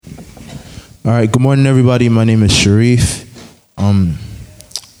All right, good morning, everybody. My name is Sharif. And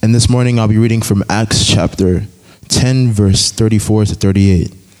this morning I'll be reading from Acts chapter 10, verse 34 to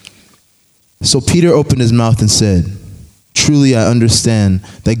 38. So Peter opened his mouth and said, "Truly I understand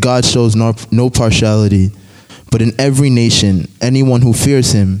that God shows no partiality, but in every nation, anyone who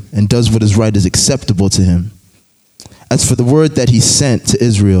fears him and does what is right is acceptable to him. As for the word that he sent to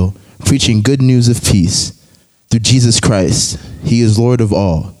Israel, preaching good news of peace, through Jesus Christ, he is Lord of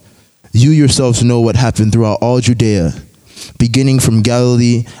all. You yourselves know what happened throughout all Judea, beginning from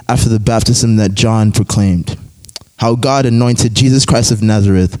Galilee after the baptism that John proclaimed, how God anointed Jesus Christ of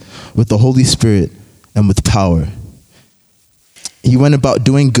Nazareth with the Holy Spirit and with power. He went about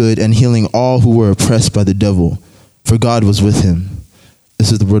doing good and healing all who were oppressed by the devil, for God was with him."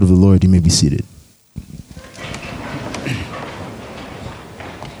 This is the word of the Lord. You may be seated.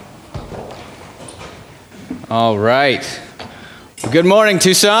 All right. Good morning,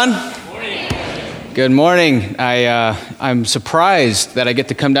 Tucson. Good morning. I'm surprised that I get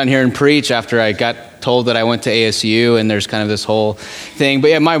to come down here and preach after I got told that I went to ASU, and there's kind of this whole thing.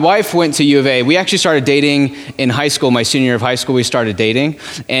 But yeah, my wife went to U of A. We actually started dating in high school. My senior year of high school, we started dating.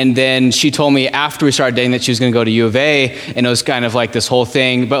 And then she told me after we started dating that she was going to go to U of A, and it was kind of like this whole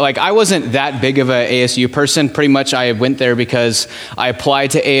thing. But like, I wasn't that big of an ASU person. Pretty much I went there because I applied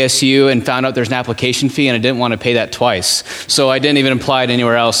to ASU and found out there's an application fee, and I didn't want to pay that twice. So I didn't even apply to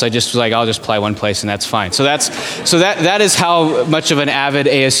anywhere else. I just was like, I'll just apply one place, and that's fine. So that is how much of an avid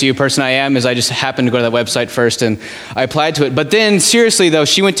ASU person I am, is I just happened to go to that website first and I applied to it. But then seriously though,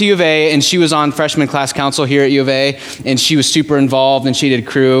 she went to U of A and she was on freshman class council here at U of A, and she was super involved, and she did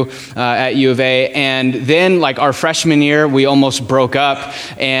crew at U of A. And then like our freshman year, we almost broke up,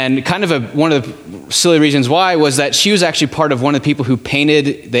 and kind of one of the silly reasons why was that she was actually part of one of the people who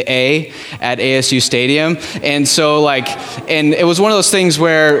painted the A at ASU Stadium. And so and it was one of those things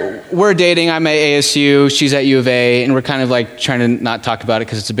where we're dating, I'm at ASU, she's at U of A, and we're kind of like trying to not talk about it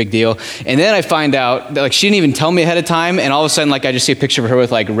because it's a big deal. And then I find out that like she didn't even tell me ahead of time, and all of a sudden like I just see a picture of her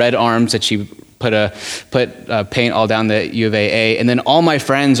with like red arms that she put paint all down the U of A, and then all my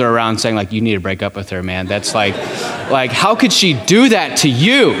friends are around saying like, you need to break up with her, man. That's like how could she do that to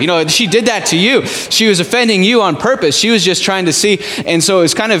you? You know, she did that to you. She was offending you on purpose. She was just trying to see. And so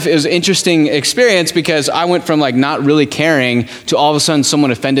it was an interesting experience, because I went from like not really caring to all of a sudden someone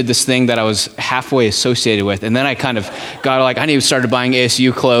offended this thing that I was halfway associated with. And then I kind of got like, I even started buying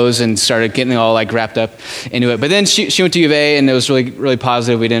ASU clothes and started getting all like wrapped up into it. But then she went to U of A, and it was really, really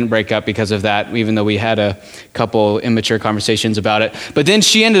positive. We didn't break up because of that, even though we had a couple immature conversations about it. But then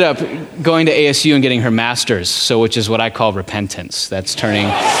she ended up going to ASU and getting her master's, which is what I call repentance. That's turning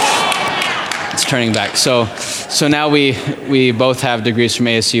back. So now we both have degrees from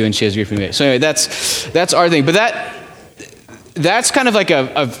ASU, and she has a degree from UVA. So anyway, that's our thing. But that's kind of like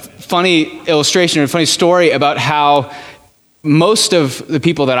a funny illustration or a funny story about how most of the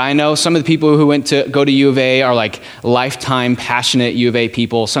people that I know, some of the people who go to U of A are like lifetime passionate U of A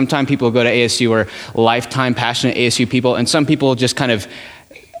people. Sometimes people who go to ASU are lifetime passionate ASU people. And some people just kind of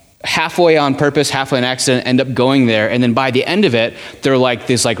halfway on purpose, halfway on accident, end up going there. And then by the end of it, they're like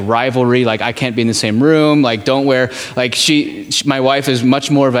this like rivalry, like I can't be in the same room, like don't wear, like my wife is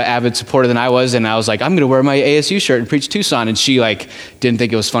much more of an avid supporter than I was. And I was like, I'm going to wear my ASU shirt and preach Tucson. And she like didn't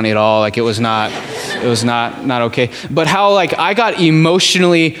think it was funny at all. Like it was not okay. But how like I got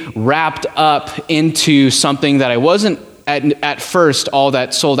emotionally wrapped up into something that I wasn't at first all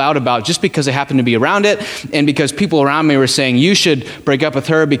that sold out about, just because I happened to be around it, and because people around me were saying, you should break up with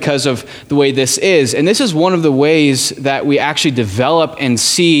her because of the way this is. And this is one of the ways that we actually develop and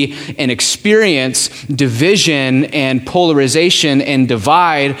see and experience division and polarization and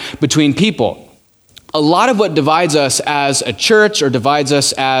divide between people. A lot of what divides us as a church, or divides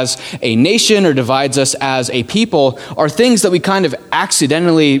us as a nation, or divides us as a people are things that we kind of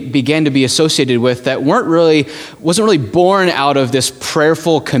accidentally began to be associated with that wasn't really born out of this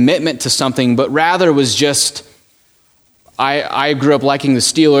prayerful commitment to something, but rather was just, I grew up liking the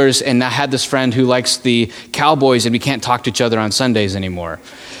Steelers, and I had this friend who likes the Cowboys, and we can't talk to each other on Sundays anymore.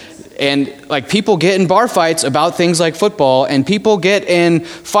 And like people get in bar fights about things like football, and people get in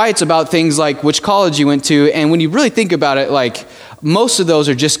fights about things like which college you went to. And when you really think about it, like most of those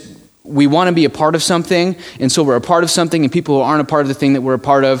are just, we want to be a part of something. And so we're a part of something, and people who aren't a part of the thing that we're a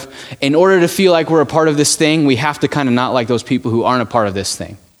part of, in order to feel like we're a part of this thing, we have to kind of not like those people who aren't a part of this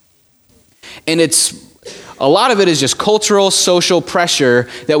thing. And a lot of it is just cultural, social pressure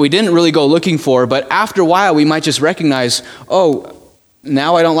that we didn't really go looking for. But after a while, we might just recognize, oh,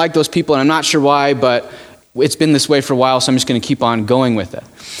 now I don't like those people, and I'm not sure why, but it's been this way for a while, so I'm just going to keep on going with it.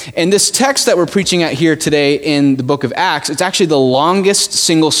 And this text that we're preaching at here today in the book of Acts, it's actually the longest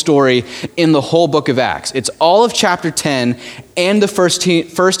single story in the whole book of Acts. It's all of chapter 10 and the first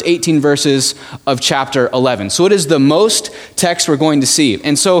 18 verses of chapter 11. So it is the most text we're going to see.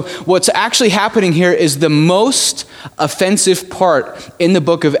 And so what's actually happening here is the most offensive part in the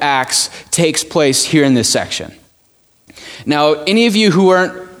book of Acts takes place here in this section. Now, any of you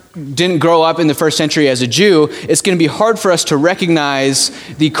who didn't grow up in the first century as a Jew, it's going to be hard for us to recognize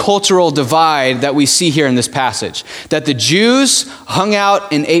the cultural divide that we see here in this passage. That the Jews hung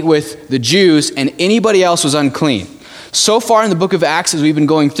out and ate with the Jews, and anybody else was unclean. So far in the book of Acts, as we've been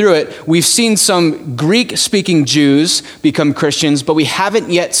going through it, we've seen some Greek-speaking Jews become Christians, but we haven't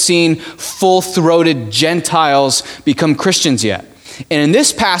yet seen full-throated Gentiles become Christians yet. And in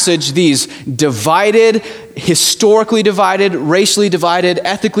this passage, these divided, historically divided, racially divided,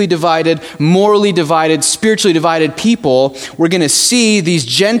 ethically divided, morally divided, spiritually divided people, we're going to see these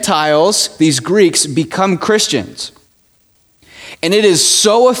Gentiles, these Greeks, become Christians. And it is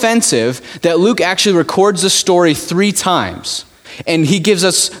so offensive that Luke actually records the story 3 times. And he gives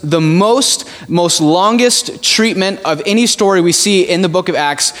us the most longest treatment of any story we see in the book of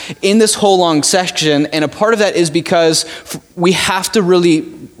Acts in this whole long section. And a part of that is because we have to really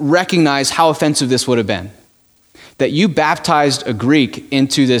recognize how offensive this would have been. That you baptized a Greek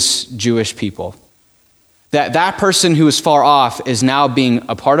into this Jewish people. That person who is far off is now being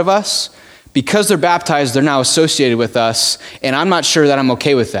a part of us. Because they're baptized, they're now associated with us. And I'm not sure that I'm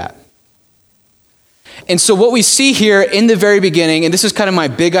okay with that. And so what we see here in the very beginning, and this is kind of my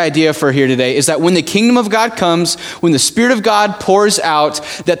big idea for here today, is that when the kingdom of God comes, when the Spirit of God pours out,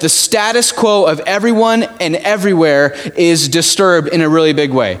 that the status quo of everyone and everywhere is disturbed in a really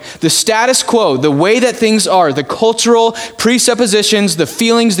big way. The status quo, the way that things are, the cultural presuppositions, the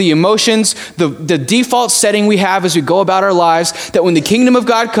feelings, the emotions, the default setting we have as we go about our lives, that when the kingdom of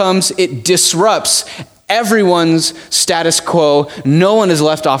God comes, it disrupts everyone's status quo. No one is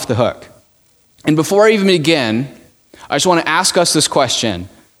left off the hook. And before I even begin, I just want to ask us this question.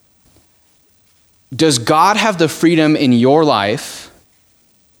 Does God have the freedom in your life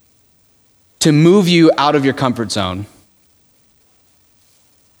to move you out of your comfort zone?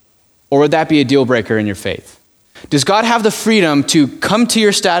 Or would that be a deal breaker in your faith? Does God have the freedom to come to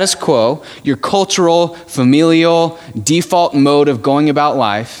your status quo, your cultural, familial, default mode of going about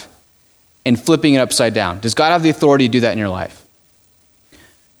life, and flipping it upside down? Does God have the authority to do that in your life?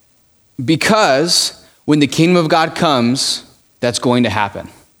 Because when the kingdom of God comes, that's going to happen.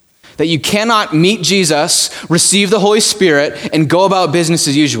 That you cannot meet Jesus, receive the Holy Spirit, and go about business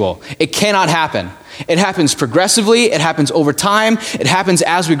as usual. It cannot happen. It happens progressively. It happens over time. It happens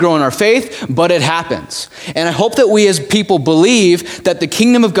as we grow in our faith, but it happens. And I hope that we as people believe that the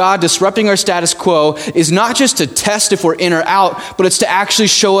kingdom of God disrupting our status quo is not just to test if we're in or out, but it's to actually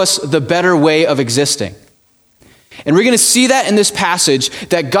show us the better way of existing. And we're going to see that in this passage,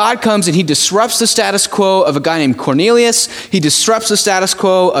 that God comes and he disrupts the status quo of a guy named Cornelius, he disrupts the status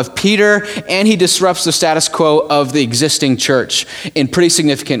quo of Peter, and he disrupts the status quo of the existing church in pretty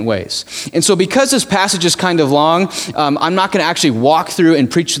significant ways. And so because this passage is kind of long, I'm not going to actually walk through and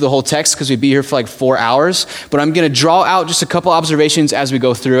preach through the whole text because we'd be here for like 4 hours, but I'm going to draw out just a couple observations as we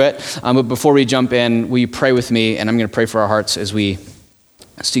go through it. But before we jump in, will you pray with me? And I'm going to pray for our hearts as we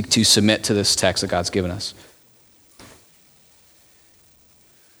seek to submit to this text that God's given us.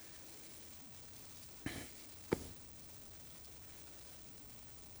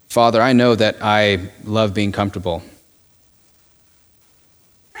 Father, I know that I love being comfortable.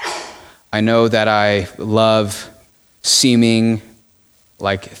 I know that I love seeming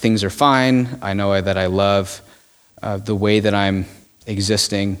like things are fine. I know that I love the way that I'm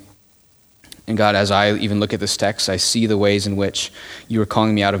existing. And God, as I even look at this text, I see the ways in which you are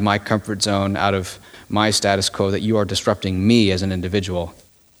calling me out of my comfort zone, out of my status quo, that you are disrupting me as an individual.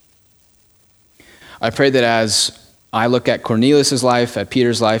 I pray that as I look at Cornelius' life, at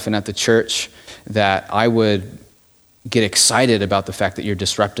Peter's life, and at the church, that I would get excited about the fact that you're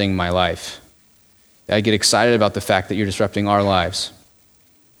disrupting my life. That I get excited about the fact that you're disrupting our lives.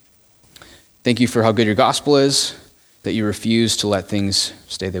 Thank you for how good your gospel is, that you refuse to let things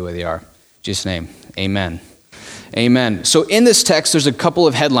stay the way they are. In Jesus' name, amen. Amen. So in this text, there's a couple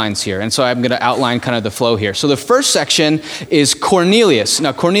of headlines here, and so I'm going to outline kind of the flow here. So the first section is Cornelius.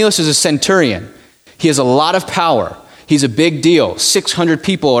 Now, Cornelius is a centurion. He has a lot of power. He's a big deal. 600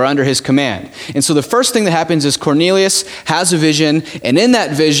 people are under his command. And so the first thing that happens is Cornelius has a vision, and in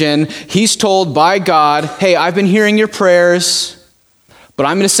that vision, he's told by God, hey, I've been hearing your prayers, but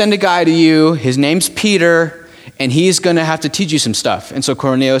I'm going to send a guy to you. His name's Peter, and he's going to have to teach you some stuff. And so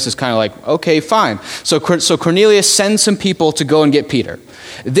Cornelius is kind of like, okay, fine. So Cornelius sends some people to go and get Peter.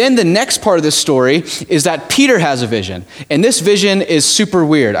 Then the next part of this story is that Peter has a vision. And this vision is super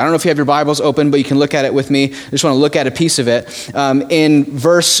weird. I don't know if you have your Bibles open, but you can look at it with me. I just want to look at a piece of it. In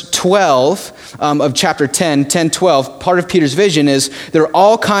verse 12 of chapter 10:12, part of Peter's vision is there are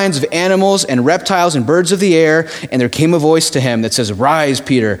all kinds of animals and reptiles and birds of the air, and there came a voice to him that says, "Rise,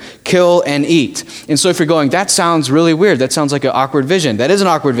 Peter, kill and eat." And so if you're going, that sounds really weird. That sounds like an awkward vision. That is an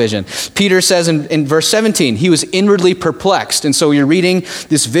awkward vision. Peter says in verse 17, he was inwardly perplexed. And so you're reading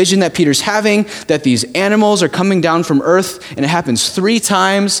this vision that Peter's having, that these animals are coming down from earth, and it happens 3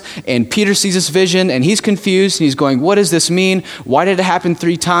 times, and Peter sees this vision, and he's confused, and he's going, what does this mean? Why did it happen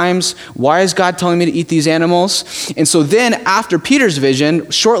 3 times? Why is God telling me to eat these animals? And so then after Peter's vision,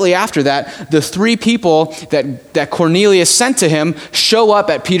 shortly after that, the 3 people that Cornelius sent to him show up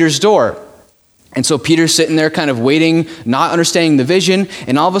at Peter's door. And so Peter's sitting there kind of waiting, not understanding the vision,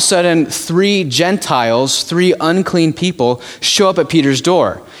 and all of a sudden 3 Gentiles, 3 unclean people show up at Peter's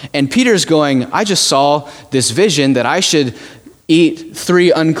door. And Peter's going, I just saw this vision that I should eat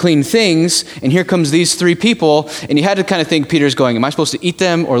 3 unclean things, and here comes these 3 people, and you had to kind of think Peter's going, am I supposed to eat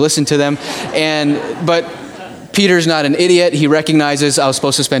them or listen to them? But Peter's not an idiot. He recognizes I was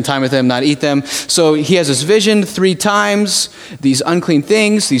supposed to spend time with them, not eat them. So he has this vision 3 times. These unclean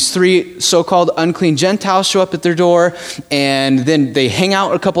things, these 3 so-called unclean Gentiles show up at their door, and then they hang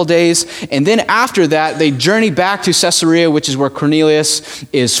out a couple days. And then after that, they journey back to Caesarea, which is where Cornelius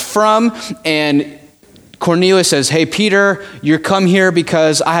is from. And Cornelius says, hey, Peter, you're come here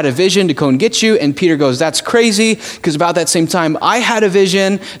because I had a vision to go and get you. And Peter goes, that's crazy, because about that same time, I had a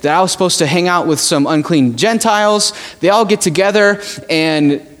vision that I was supposed to hang out with some unclean Gentiles. They all get together,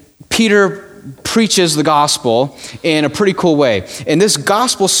 and Peter preaches the gospel in a pretty cool way. And this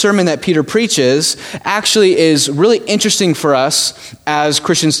gospel sermon that Peter preaches actually is really interesting for us as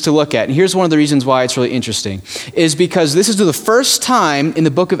Christians to look at. And here's one of the reasons why it's really interesting, is because this is the first time in the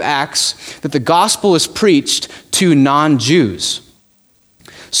book of Acts that the gospel is preached to non-Jews.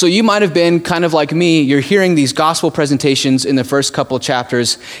 So you might have been kind of like me. You're hearing these gospel presentations in the first couple of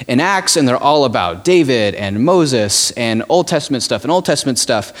chapters in Acts, and they're all about David and Moses and Old Testament stuff.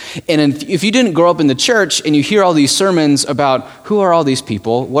 And if you didn't grow up in the church and you hear all these sermons about who are all these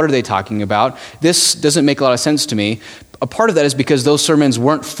people, what are they talking about, this doesn't make a lot of sense to me. A part of that is because those sermons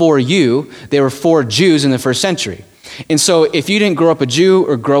weren't for you. They were for Jews in the first century. And so if you didn't grow up a Jew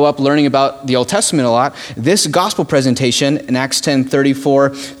or grow up learning about the Old Testament a lot, this gospel presentation in Acts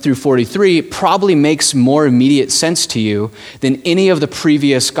 10:34 through 43 probably makes more immediate sense to you than any of the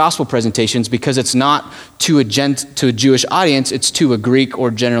previous gospel presentations, because it's not to a Jewish audience, it's to a Greek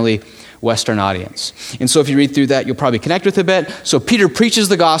or generally Western audience. And so if you read through that, you'll probably connect with it a bit. So Peter preaches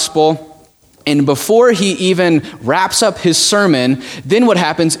the gospel, and before he even wraps up his sermon, then what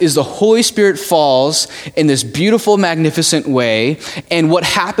happens is the Holy Spirit falls in this beautiful, magnificent way. And what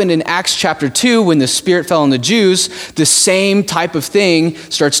happened in Acts chapter 2 when the Spirit fell on the Jews, the same type of thing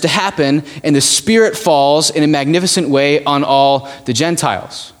starts to happen, and the Spirit falls in a magnificent way on all the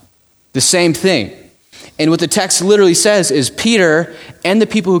Gentiles. The same thing. And what the text literally says is Peter and the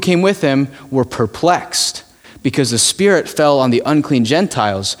people who came with him were perplexed, because the Spirit fell on the unclean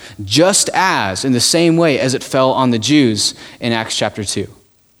Gentiles just as, in the same way as it fell on the Jews in Acts chapter 2.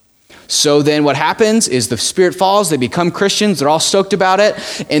 So then what happens is the Spirit falls, they become Christians, they're all stoked about it,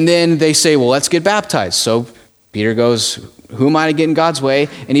 and then they say, well, let's get baptized. So Peter goes, who am I to get in God's way?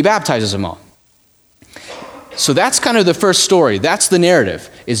 And he baptizes them all. So that's kind of the first story. That's the narrative,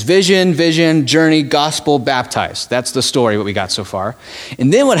 is vision, journey, gospel, baptized. That's the story, what we got so far.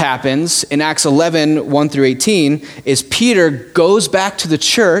 And then what happens in Acts 11, 1 through 18, is Peter goes back to the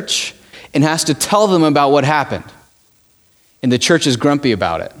church and has to tell them about what happened. And the church is grumpy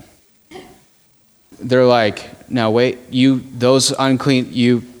about it. They're like, now wait, those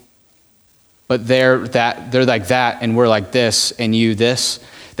unclean, but they're like that, and we're like this, and you this,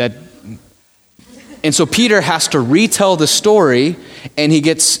 that. And so Peter has to retell the story, and he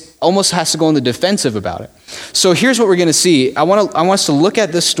almost has to go on the defensive about it. So here's what we're going to see. I want us to look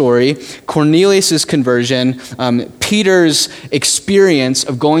at this story, Cornelius' conversion, Peter's experience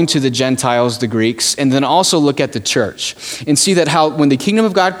of going to the Gentiles, the Greeks, and then also look at the church and see that how when the kingdom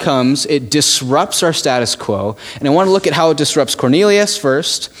of God comes, it disrupts our status quo. And I want to look at how it disrupts Cornelius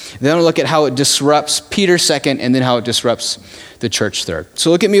first, then I'll look at how it disrupts Peter second, and then how it disrupts the church third. So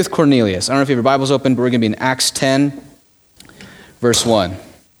look at me with Cornelius. I don't know if you have your Bibles open, but we're going to be in Acts 10, verse 1.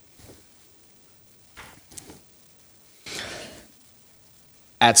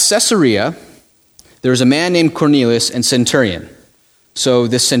 At Caesarea, there was a man named Cornelius, and centurion. So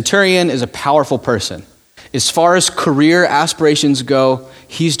this centurion is a powerful person. As far as career aspirations go,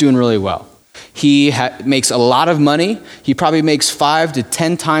 he's doing really well. He makes a lot of money. He probably makes 5 to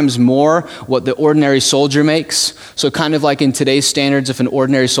 10 times more what the ordinary soldier makes. So kind of like in today's standards, if an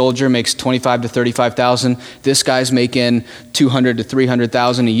ordinary soldier makes 25 to 35,000, this guy's making 200 to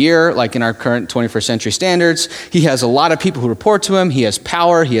 300,000 a year, like in our current 21st century standards. He has a lot of people who report to him. He has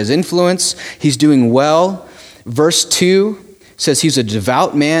power. He has influence. He's doing well. Verse 2 says he's a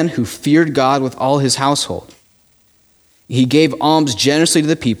devout man who feared God with all his household. He gave alms generously to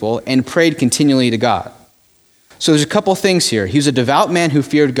the people and prayed continually to God. So there's a couple things here. He was a devout man who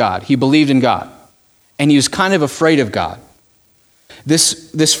feared God. He believed in God. And he was kind of afraid of God.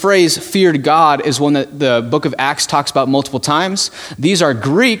 This phrase, feared God, is one that the book of Acts talks about multiple times. These are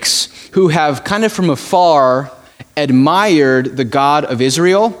Greeks who have kind of from afar admired the God of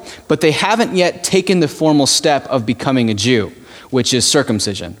Israel, but they haven't yet taken the formal step of becoming a Jew, which is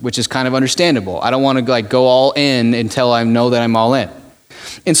circumcision, which is kind of understandable. I don't want to go all in until I know that I'm all in.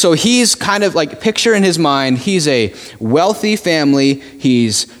 And so he's kind of picture in his mind, he's a wealthy family.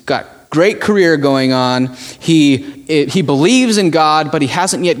 He's got great career going on. He believes in God, but he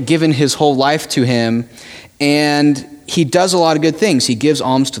hasn't yet given his whole life to him. And he does a lot of good things. He gives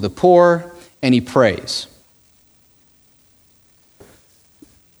alms to the poor and he prays.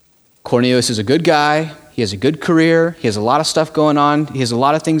 Cornelius is a good guy. He has a good career. He has a lot of stuff going on. He has a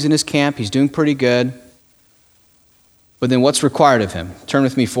lot of things in his camp. He's doing pretty good. But then what's required of him? Turn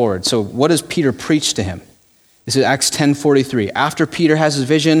with me forward. So what does Peter preach to him? This is Acts 10:43. After Peter has his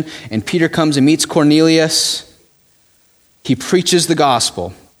vision and Peter comes and meets Cornelius, he preaches the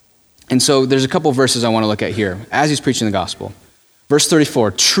gospel. And so there's a couple verses I want to look at here as he's preaching the gospel. Verse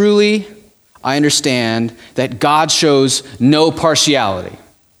 34, truly I understand that God shows no partiality.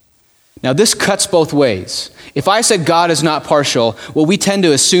 Now, this cuts both ways. If I said God is not partial, what we tend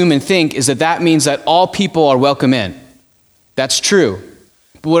to assume and think is that means that all people are welcome in. That's true.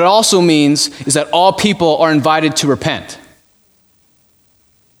 But what it also means is that all people are invited to repent.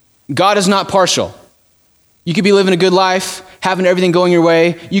 God is not partial. You could be living a good life, having everything going your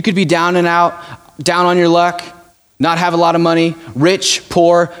way. You could be down and out, down on your luck, not have a lot of money, rich,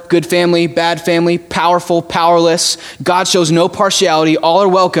 poor, good family, bad family, powerful, powerless. God shows no partiality. All are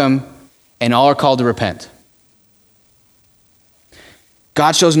welcome. And all are called to repent.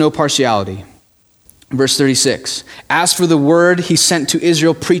 God shows no partiality. Verse 36, as for the word he sent to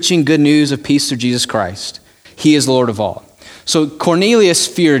Israel, preaching good news of peace through Jesus Christ, he is Lord of all. So Cornelius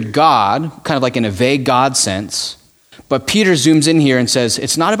feared God, kind of like in a vague God sense. But Peter zooms in here and says,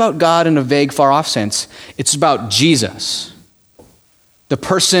 it's not about God in a vague, far-off sense. It's about Jesus, the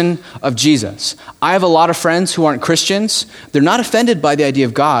person of Jesus. I have a lot of friends who aren't Christians. They're not offended by the idea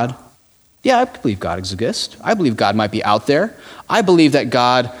of God. Yeah, I believe God exists. I believe God might be out there. I believe that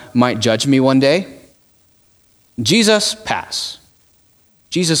God might judge me one day. Jesus, pass.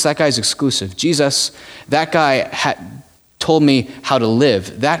 Jesus, that guy's exclusive. Jesus, that guy told me how to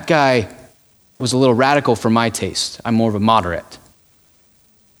live. That guy was a little radical for my taste. I'm more of a moderate.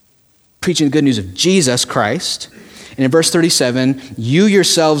 Preaching the good news of Jesus Christ. And in verse 37, you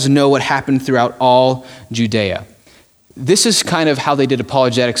yourselves know what happened throughout all Judea. This is kind of how they did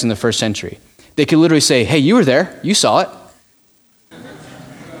apologetics in the first century. They could literally say, hey, you were there. You saw it.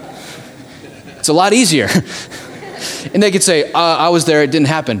 It's a lot easier. And they could say, I was there. It didn't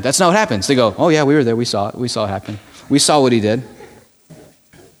happen. That's not what happens. They go, oh, yeah, we were there. We saw it. We saw it happen. We saw what he did.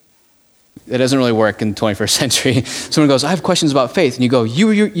 It doesn't really work in the 21st century. Someone goes, I have questions about faith. And you go,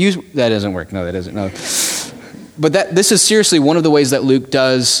 you. That doesn't work. No, that doesn't. No. But this is seriously one of the ways that Luke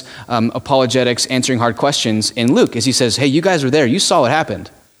does apologetics, answering hard questions in Luke, is he says, hey, you guys were there. You saw what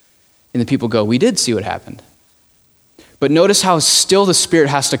happened. And the people go, we did see what happened. But notice how still the Spirit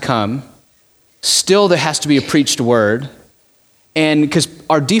has to come. Still there has to be a preached word. And because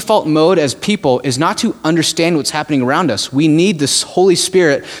our default mode as people is not to understand what's happening around us. We need this Holy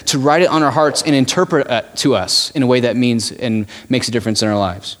Spirit to write it on our hearts and interpret it to us in a way that means and makes a difference in our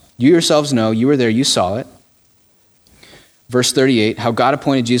lives. You yourselves know, you were there, you saw it. Verse 38, how God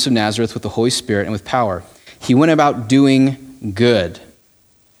appointed Jesus of Nazareth with the Holy Spirit and with power. He went about doing good.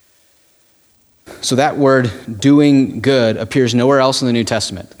 So that word, doing good, appears nowhere else in the New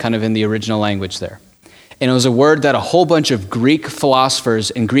Testament, kind of in the original language there. And it was a word that a whole bunch of Greek philosophers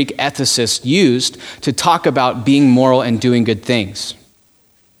and Greek ethicists used to talk about being moral and doing good things.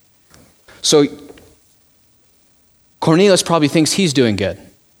 So Cornelius probably thinks he's doing good.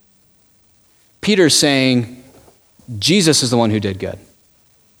 Peter's saying, Jesus is the one who did good.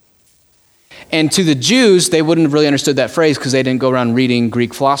 And to the Jews, they wouldn't have really understood that phrase because they didn't go around reading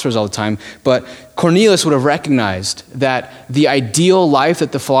Greek philosophers all the time. But Cornelius would have recognized that the ideal life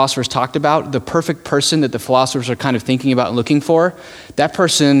that the philosophers talked about, the perfect person that the philosophers are kind of thinking about and looking for, that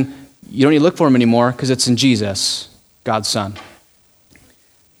person, you don't need to look for him anymore because it's in Jesus, God's Son.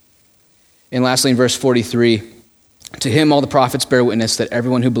 And lastly, in verse 43, to him all the prophets bear witness that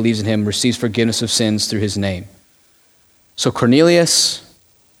everyone who believes in him receives forgiveness of sins through his name. So Cornelius,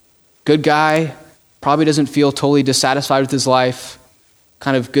 good guy, probably doesn't feel totally dissatisfied with his life,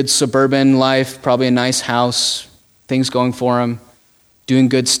 kind of good suburban life, probably a nice house, things going for him, doing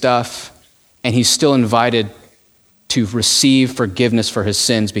good stuff, and he's still invited to receive forgiveness for his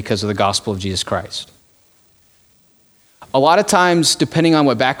sins because of the gospel of Jesus Christ. A lot of times, depending on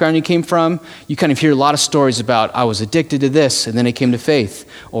what background you came from, you kind of hear a lot of stories about, I was addicted to this, and then I came to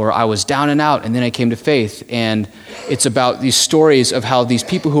faith, or I was down and out, and then I came to faith. And it's about these stories of how these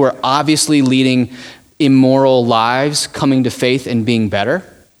people who are obviously leading immoral lives coming to faith and being better.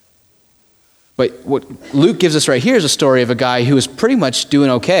 But what Luke gives us right here is a story of a guy who was pretty much doing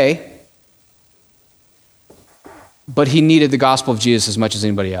okay, but he needed the gospel of Jesus as much as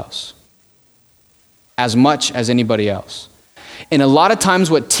anybody else. As much as anybody else. And a lot of times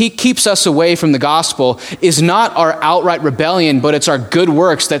what keeps us away from the gospel is not our outright rebellion, but it's our good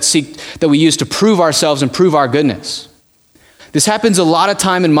works that we use to prove ourselves and prove our goodness. This happens a lot of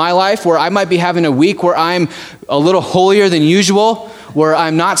time in my life where I might be having a week where I'm a little holier than usual, where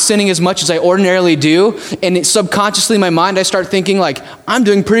I'm not sinning as much as I ordinarily do, and subconsciously in my mind I start thinking like, I'm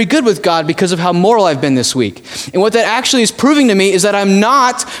doing pretty good with God because of how moral I've been this week. And what that actually is proving to me is that I'm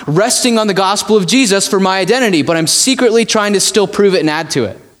not resting on the gospel of Jesus for my identity, but I'm secretly trying to still prove it and add to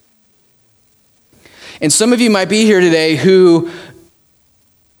it. And some of you might be here today who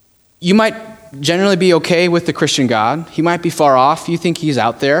you might generally be okay with the Christian God. He might be far off. You think he's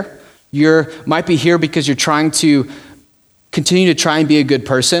out there. You might be here because you're trying to continue to try and be a good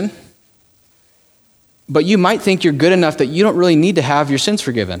person. But you might think you're good enough that you don't really need to have your sins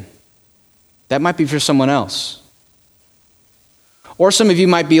forgiven. That might be for someone else. Or some of you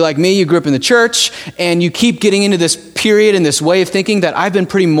might be like me, you grew up in the church, and you keep getting into this period and this way of thinking that I've been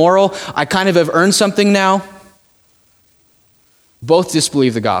pretty moral, I kind of have earned something now. Both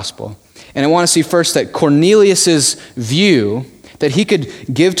disbelieve the gospel. And I want to see first that Cornelius's view that he could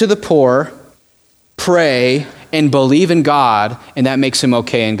give to the poor, pray, and believe in God, and that makes him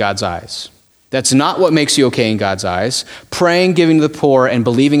okay in God's eyes. That's not what makes you okay in God's eyes. Praying, giving to the poor, and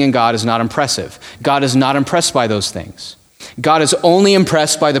believing in God is not impressive. God is not impressed by those things. God is only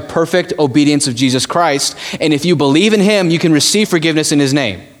impressed by the perfect obedience of Jesus Christ, and if you believe in him, you can receive forgiveness in his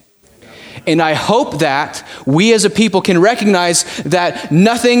name. And I hope that we as a people can recognize that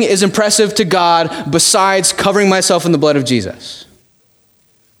nothing is impressive to God besides covering myself in the blood of Jesus.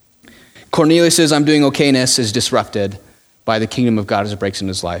 Cornelius' I'm doing okayness is disrupted by the kingdom of God as it breaks into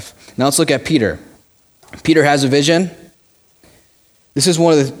his life. Now let's look at Peter. Peter has a vision. This is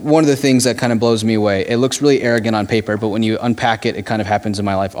one of the things that kind of blows me away. It looks really arrogant on paper, but when you unpack it, it kind of happens in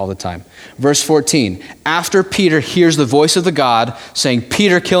my life all the time. Verse 14, after Peter hears the voice of the God saying,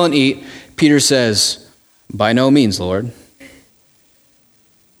 Peter, kill and eat, Peter says, by no means, Lord.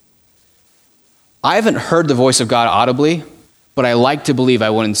 I haven't heard the voice of God audibly, but I like to believe I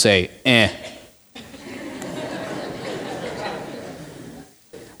wouldn't say,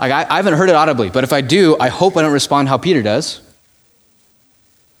 Like I haven't heard it audibly, but if I do, I hope I don't respond how Peter does.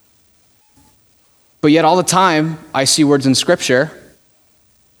 But yet all the time, I see words in Scripture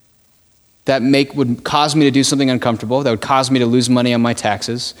that would cause me to do something uncomfortable, that would cause me to lose money on my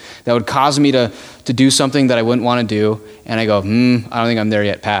taxes, that would cause me to do something that I wouldn't want to do, and I go, I don't think I'm there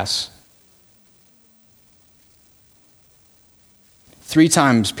yet, pass. 3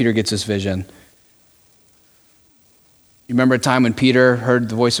 times Peter gets this vision. You remember a time when Peter heard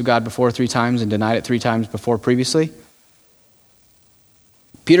the voice of God before 3 times and denied it 3 times before previously?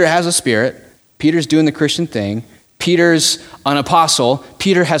 Peter has a spirit. Peter's doing the Christian thing. Peter's an apostle.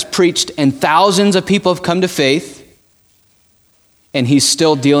 Peter has preached and thousands of people have come to faith, and he's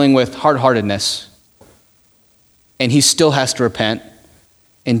still dealing with hard-heartedness, and he still has to repent,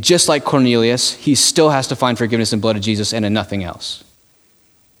 and just like Cornelius, he still has to find forgiveness in the blood of Jesus and in nothing else.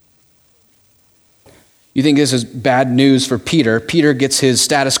 You think this is bad news for Peter. Peter gets his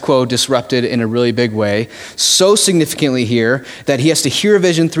status quo disrupted in a really big way, so significantly here that he has to hear a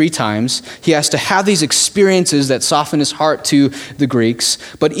vision 3 times. He has to have these experiences that soften his heart to the Greeks.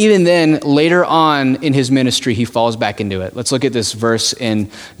 But even then, later on in his ministry, he falls back into it. Let's look at this verse in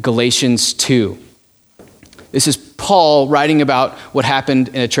Galatians 2. This is Paul writing about what happened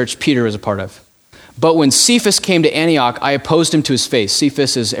in a church Peter was a part of. But when Cephas came to Antioch, I opposed him to his face.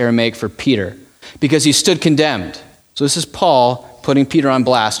 Cephas is Aramaic for Peter. because he stood condemned. So this is Paul putting Peter on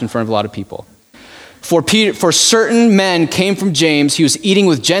blast in front of a lot of people. For certain men came from James, he was eating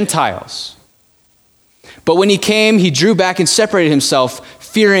with Gentiles. But when he came, he drew back and separated himself,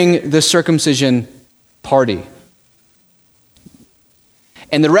 fearing the circumcision party.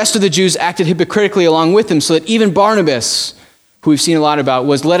 And the rest of the Jews acted hypocritically along with him, so that even Barnabas, who we've seen a lot about,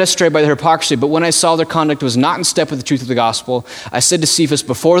 was led astray by their hypocrisy. But when I saw their conduct was not in step with the truth of the gospel, I said to Cephas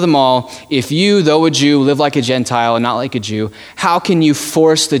before them all, if you, though a Jew, live like a Gentile and not like a Jew, how can you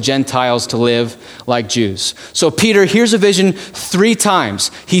force the Gentiles to live like Jews? So Peter hears a vision 3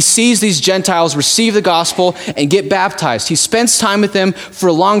 times. He sees these Gentiles receive the gospel and get baptized. He spends time with them for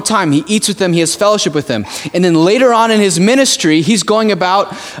a long time. He eats with them. He has fellowship with them. And then later on in his ministry, he's going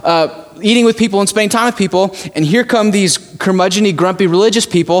about eating with people and spending time with people, and here come these curmudgeon-y, grumpy religious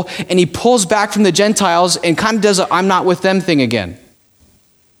people, and he pulls back from the Gentiles and kind of does a I'm not with them thing again.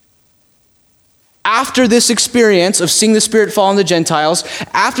 After this experience of seeing the Spirit fall on the Gentiles,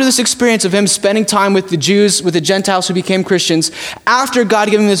 after this experience of him spending time with the Jews, with the Gentiles who became Christians, after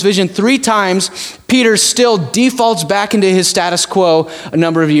God gave him this vision 3 times, Peter still defaults back into his status quo a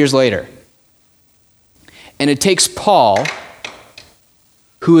number of years later. And it takes Paul,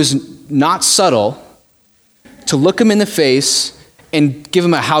 who is not subtle, to look him in the face and give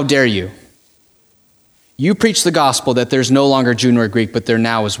him a how dare you. You preach the gospel that there's no longer Jew nor Greek, but there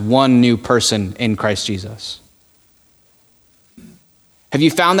now is one new person in Christ Jesus. Have you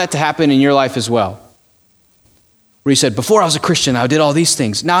found that to happen in your life as well? Where you said, before I was a Christian, I did all these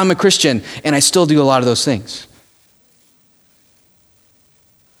things. Now I'm a Christian, and I still do a lot of those things.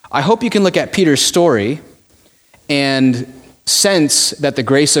 I hope you can look at Peter's story and sense that the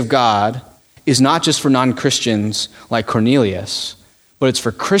grace of God is not just for non-Christians like Cornelius, but it's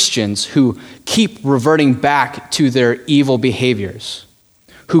for Christians who keep reverting back to their evil behaviors,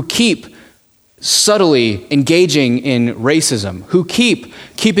 who keep subtly engaging in racism, who keep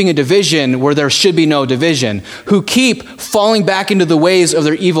keeping a division where there should be no division, who keep falling back into the ways of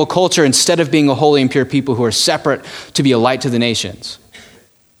their evil culture instead of being a holy and pure people who are separate to be a light to the nations.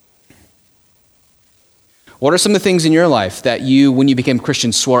 What are some of the things in your life that you, when you became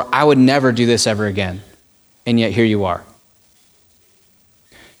Christian, swore, I would never do this ever again, and yet here you are?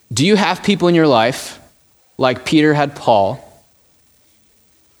 Do you have people in your life, like Peter had Paul,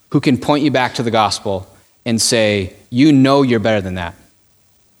 who can point you back to the gospel and say, you know you're better than that?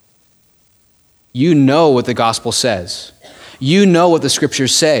 You know what the gospel says. You know what the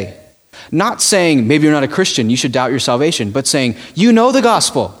scriptures say. Not saying, maybe you're not a Christian, you should doubt your salvation, but saying, you know the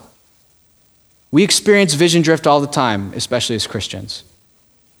gospel. We experience vision drift all the time, especially as Christians.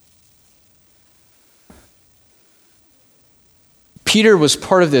 Peter was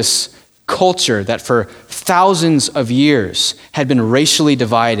part of this culture that for thousands of years had been racially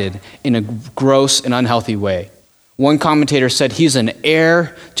divided in a gross and unhealthy way. One commentator said he's an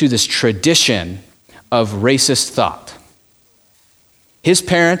heir to this tradition of racist thought. His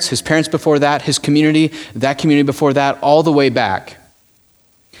parents before that, his community, that community before that, all the way back.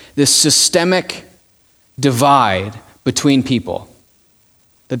 This systemic divide between people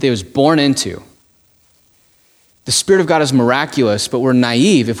that they was born into. The Spirit of God is miraculous, but we're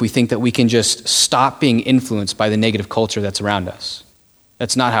naive if we think that we can just stop being influenced by the negative culture that's around us.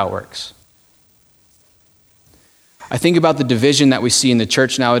 That's not how it works. I think about the division that we see in the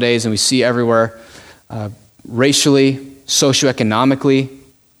church nowadays and we see everywhere, racially, socioeconomically,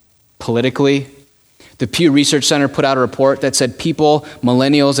 politically. The Pew Research Center put out a report that said people,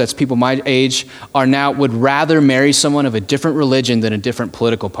 millennials, that's people my age, would rather marry someone of a different religion than a different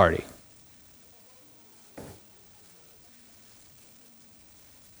political party.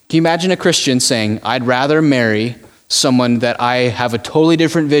 Can you imagine a Christian saying, I'd rather marry someone that I have a totally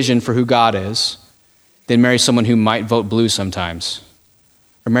different vision for who God is than marry someone who might vote blue sometimes,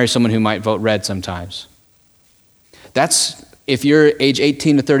 or marry someone who might vote red sometimes? That's, if you're age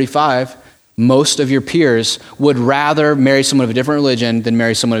 18 to 35, most of your peers would rather marry someone of a different religion than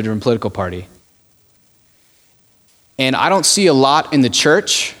marry someone of a different political party. And I don't see a lot in the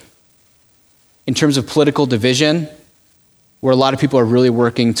church in terms of political division where a lot of people are really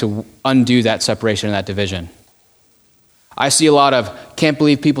working to undo that separation and that division. I see a lot of, can't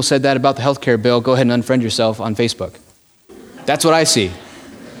believe people said that about the healthcare bill, go ahead and unfriend yourself on Facebook. That's what I see.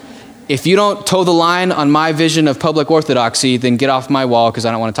 If you don't toe the line on my vision of public orthodoxy, then get off my wall because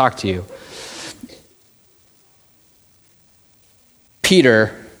I don't want to talk to you.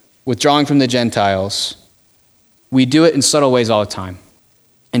 Peter, withdrawing from the Gentiles, we do it in subtle ways all the time.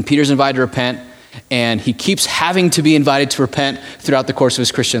 And Peter's invited to repent, and he keeps having to be invited to repent throughout the course of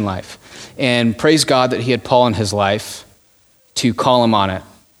his Christian life. And praise God that he had Paul in his life to call him on it.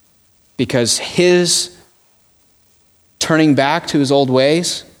 because his turning back to his old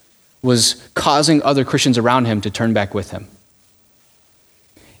ways was causing other Christians around him to turn back with him.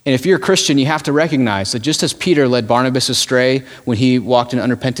 And if you're a Christian, you have to recognize that just as Peter led Barnabas astray when he walked in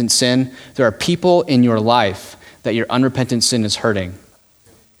unrepentant sin, there are people in your life that your unrepentant sin is hurting.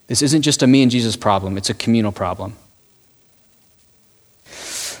 This isn't just a me and Jesus problem, it's a communal problem.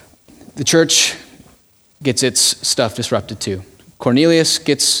 The church gets its stuff disrupted too. Cornelius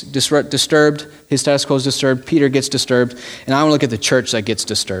gets disturbed, his status quo is disturbed, Peter gets disturbed, and I want to look at the church that gets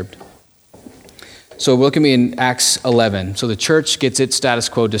disturbed. So look at me in Acts 11. So the church gets its status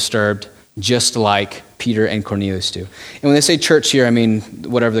quo disturbed just like Peter and Cornelius do. And when they say church here, I mean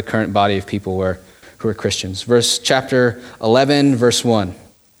whatever the current body of people were who are Christians. Chapter 11, verse 1.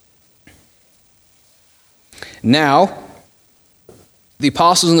 Now, the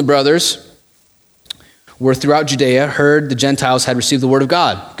apostles and the brothers were throughout Judea, heard the Gentiles had received the word of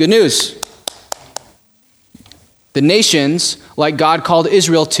God. Good news. The nations, like God called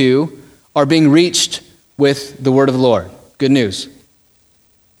Israel to, are being reached with the word of the Lord. Good news.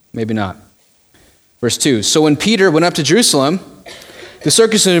 Maybe not. Verse 2. So when Peter went up to Jerusalem, the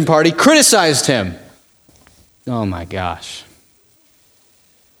circumcision party criticized him. Oh my gosh.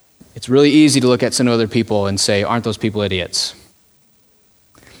 It's really easy to look at some other people and say, aren't those people idiots?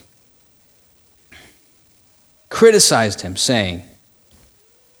 Criticized him, saying,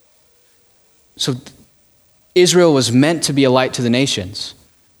 so Israel was meant to be a light to the nations.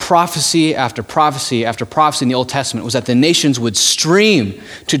 Prophecy after prophecy after prophecy in the Old Testament was that the nations would stream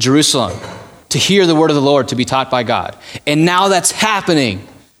to Jerusalem to hear the word of the Lord, to be taught by God. And now that's happening.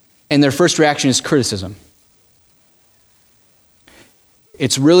 And their first reaction is criticism.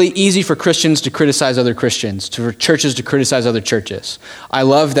 It's really easy for Christians to criticize other Christians, for churches to criticize other churches. I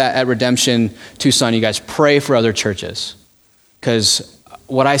love that at Redemption Tucson, you guys pray for other churches. Because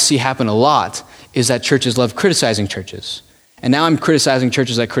what I see happen a lot is that churches love criticizing churches. And now I'm criticizing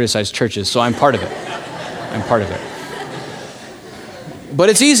churches that criticize churches, so I'm part of it. I'm part of it. But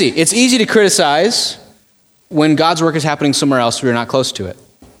it's easy. It's easy to criticize when God's work is happening somewhere else where you're not close to it.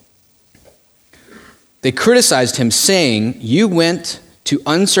 They criticized him, saying, you went to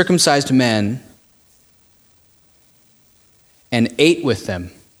uncircumcised men and ate with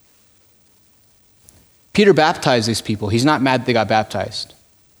them. Peter baptized these people. He's not mad they got baptized.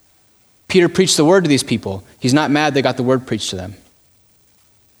 Peter preached the word to these people. He's not mad they got the word preached to them.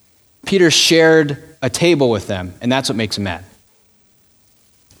 Peter shared a table with them, and that's what makes him mad.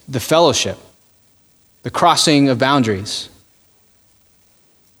 The fellowship, the crossing of boundaries.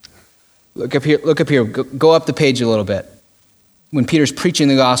 Look up here. Go up the page a little bit. When Peter's preaching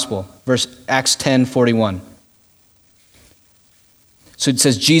the gospel, Acts 10:41. So it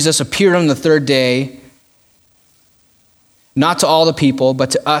says, Jesus appeared on the third day, not to all the people,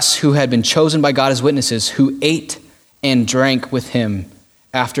 but to us who had been chosen by God as witnesses, who ate and drank with him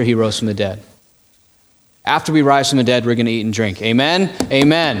after he rose from the dead. After we rise from the dead, we're going to eat and drink. Amen?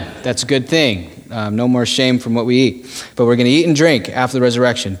 Amen. That's a good thing. No more shame from what we eat. But we're going to eat and drink after the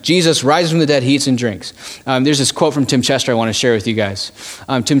resurrection. Jesus rises from the dead, he eats and drinks. There's this quote from Tim Chester I want to share with you guys.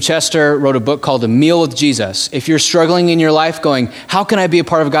 Tim Chester wrote a book called A Meal with Jesus. If you're struggling in your life going, how can I be a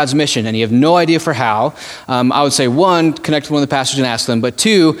part of God's mission? And you have no idea for how, I would say, one, connect with one of the pastors and ask them. But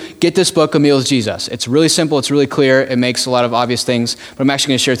two, get this book, A Meal with Jesus. It's really simple. It's really clear. It makes a lot of obvious things. But I'm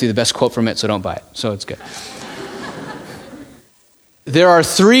actually going to share with you the best quote from it, so don't buy it. So it's good. There are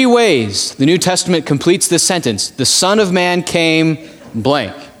three ways the New Testament completes this sentence. The Son of Man came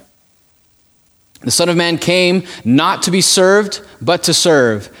blank. The Son of Man came not to be served, but to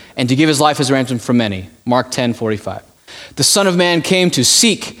serve, and to give his life as a ransom for many. Mark 10:45. The Son of Man came to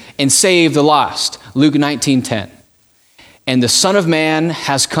seek and save the lost. Luke 19:10. And the Son of Man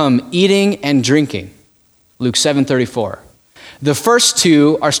has come eating and drinking. Luke 7:34. The first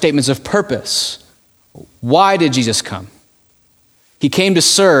two are statements of purpose. Why did Jesus come? He came to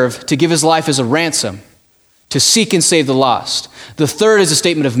serve, to give his life as a ransom, to seek and save the lost. The third is a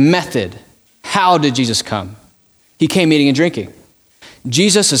statement of method. How did Jesus come? He came eating and drinking.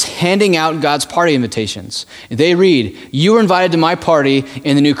 Jesus is handing out God's party invitations. They read, you are invited to my party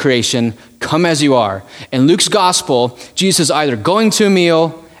in the new creation. Come as you are. In Luke's gospel, Jesus is either going to a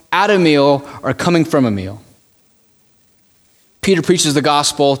meal, at a meal, or coming from a meal. Peter preaches the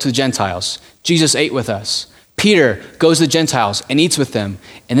gospel to the Gentiles. Jesus ate with us. Peter goes to the Gentiles and eats with them.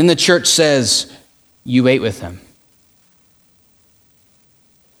 And then the church says, you ate with them.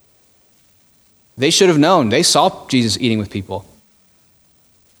 They should have known. They saw Jesus eating with people.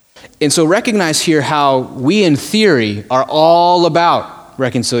 And so recognize here how we in theory are all about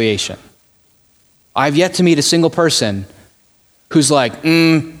reconciliation. I've yet to meet a single person who's like,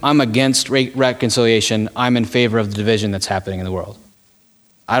 I'm against reconciliation. I'm in favor of the division that's happening in the world.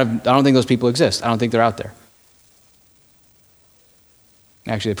 I don't think those people exist. I don't think they're out there.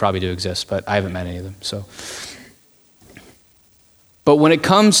 Actually, they probably do exist, but I haven't met any of them. So, but when it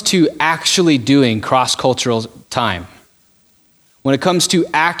comes to actually doing cross-cultural time, when it comes to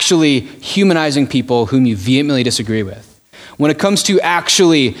actually humanizing people whom you vehemently disagree with, when it comes to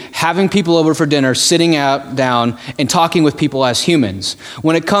actually having people over for dinner, sitting down and talking with people as humans,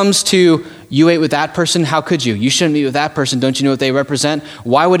 when it comes to you ate with that person, how could you? You shouldn't meet with that person. Don't you know what they represent?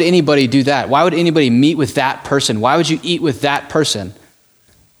 Why would anybody do that? Why would anybody meet with that person? Why would you eat with that person?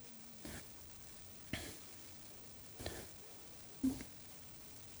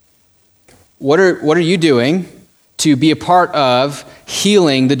 What are you doing to be a part of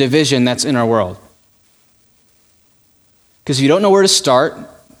healing the division that's in our world? Because if you don't know where to start,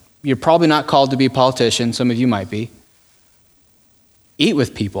 you're probably not called to be a politician. Some of you might be. Eat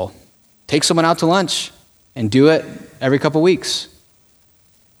with people. Take someone out to lunch and do it every couple weeks.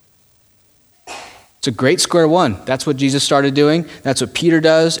 It's a great square one. That's what Jesus started doing. That's what Peter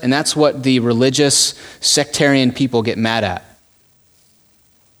does. And that's what the religious sectarian people get mad at.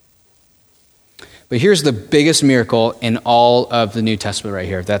 But here's the biggest miracle in all of the New Testament right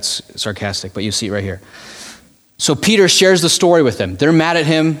here. That's sarcastic, but you see it right here. So Peter shares the story with them. They're mad at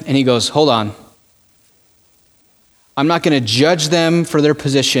him, and he goes, hold on. I'm not going to judge them for their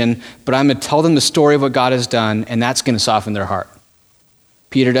position, but I'm going to tell them the story of what God has done, and that's going to soften their heart.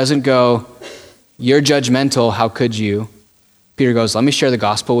 Peter doesn't go, you're judgmental, how could you? Peter goes, let me share the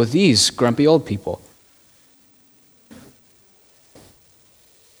gospel with these grumpy old people.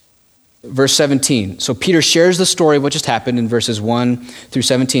 Verse 17. So Peter shares the story of what just happened in verses 1 through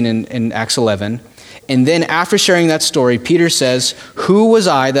 17 in Acts 11. And then after sharing that story, Peter says, who was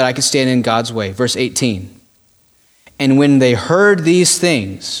I that I could stand in God's way? Verse 18. And when they heard these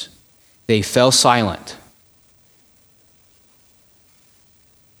things, they fell silent.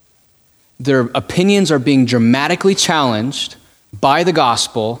 Their opinions are being dramatically challenged by the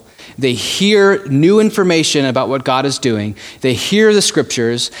gospel. They hear new information about what God is doing. They hear the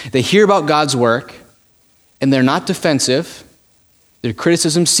scriptures. They hear about God's work. And they're not defensive. Their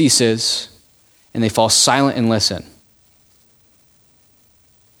criticism ceases. And they fall silent and listen.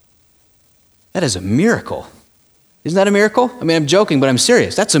 That is a miracle. Isn't that a miracle? I mean, I'm joking, but I'm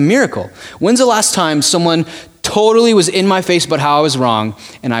serious. That's a miracle. When's the last time someone totally was in my face about how I was wrong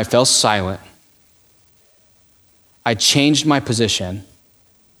and I fell silent? I changed my position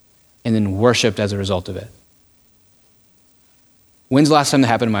and then worshiped as a result of it. When's the last time that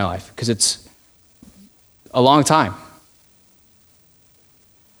happened in my life? Because it's a long time.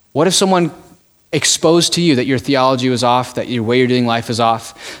 What if someone exposed to you that your theology was off, that your way you're doing life is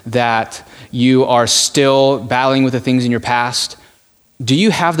off, that you are still battling with the things in your past? Do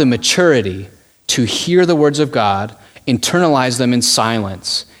you have the maturity to hear the words of God, internalize them in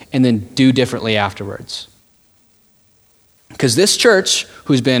silence, and then do differently afterwards? Because this church,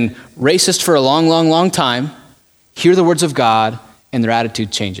 who's been racist for a long, long, long time, hear the words of God and their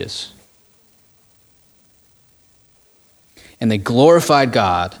attitude changes. And they glorified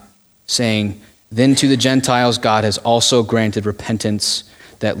God, saying, then to the Gentiles, God has also granted repentance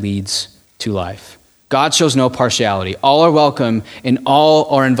that leads to life. God shows no partiality. All are welcome and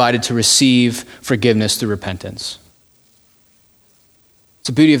all are invited to receive forgiveness through repentance. It's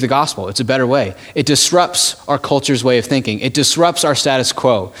the beauty of the gospel. It's a better way. It disrupts our culture's way of thinking. It disrupts our status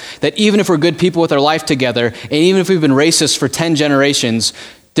quo. That even if we're good people with our life together, and even if we've been racist for 10 generations,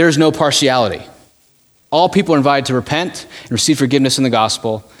 there's no partiality. All people are invited to repent and receive forgiveness in the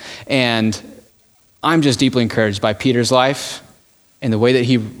gospel. And I'm just deeply encouraged by Peter's life and the way that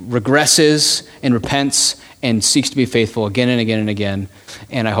he regresses and repents and seeks to be faithful again and again and again.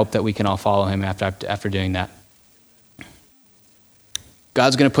 And I hope that we can all follow him after doing that.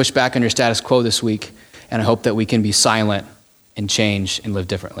 God's going to push back on your status quo this week, and I hope that we can be silent and change and live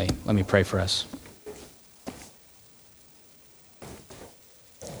differently. Let me pray for us.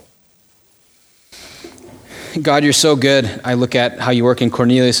 God, you're so good. I look at how you work in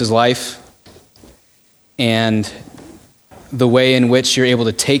Cornelius' life and the way in which you're able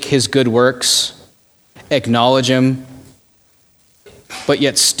to take his good works, acknowledge him, but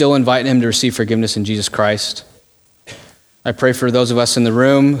yet still invite him to receive forgiveness in Jesus Christ. I pray for those of us in the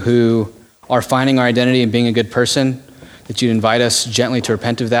room who are finding our identity in being a good person, that you'd invite us gently to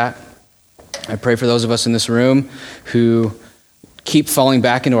repent of that. I pray for those of us in this room who keep falling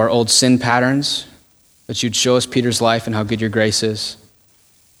back into our old sin patterns, that you'd show us Peter's life and how good your grace is.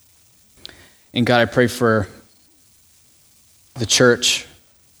 And God, I pray for the church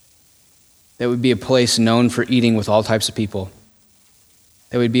that would be a place known for eating with all types of people,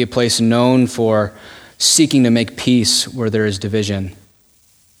 that we'd be a place known for seeking to make peace where there is division.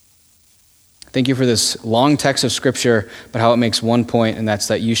 Thank you for this long text of Scripture, but how it makes one point, and that's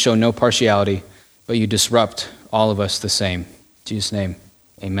that you show no partiality, but you disrupt all of us the same. In Jesus' name,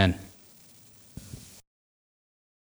 amen.